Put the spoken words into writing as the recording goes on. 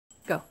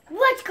Go.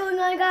 What's going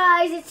on,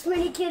 guys? It's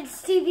Mini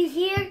Kids TV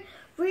here.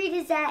 Reed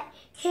is at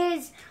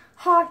his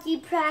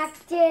hockey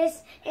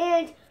practice,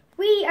 and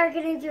we are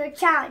going to do a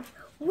challenge.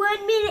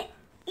 1 minute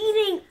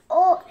eating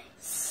all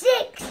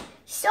 6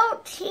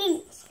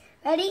 saltines.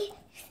 Ready?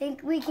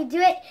 Think we can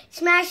do it?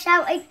 Smash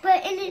that like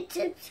button and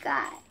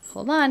subscribe.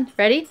 Hold on.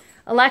 Ready?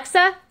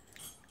 Alexa,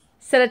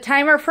 set a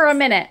timer for a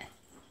minute.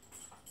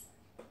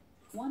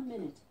 1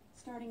 minute,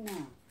 starting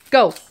now.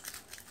 Go.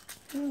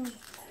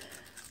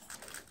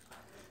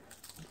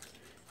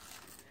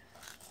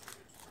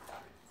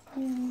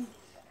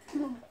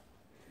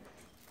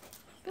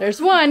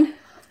 There's one.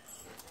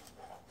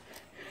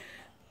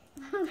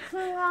 That's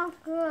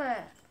not good.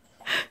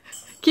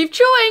 Keep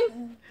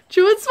chewing.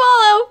 Chew and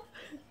swallow.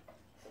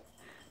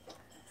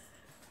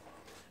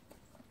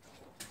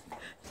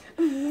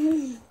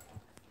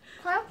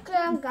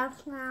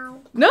 Now.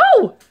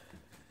 No.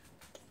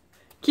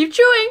 Keep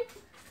chewing.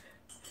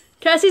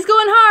 Cassie's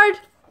going hard.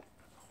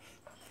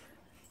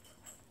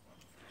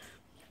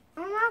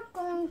 I'm not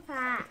going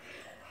fast.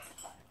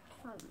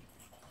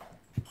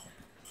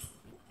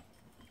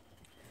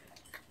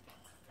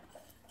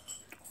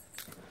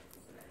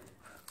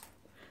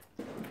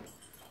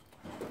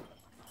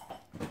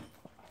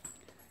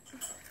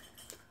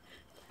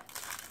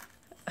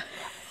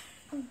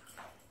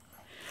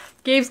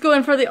 Gabe's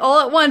going for the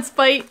all-at-once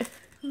fight.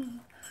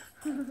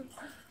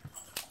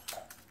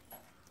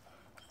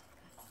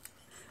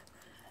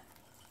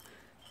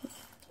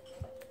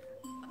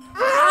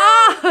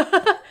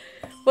 Ah!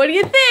 What do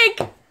you think?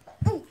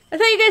 I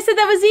thought you guys said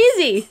that was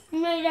easy.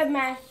 Made a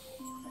mess.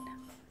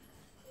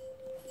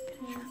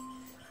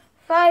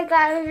 Sorry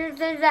guys,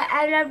 this is the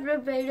end of the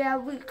video.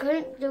 We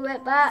couldn't do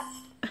it, but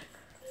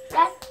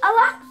that's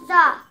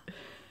Alexa.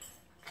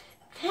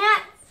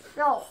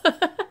 Cancel.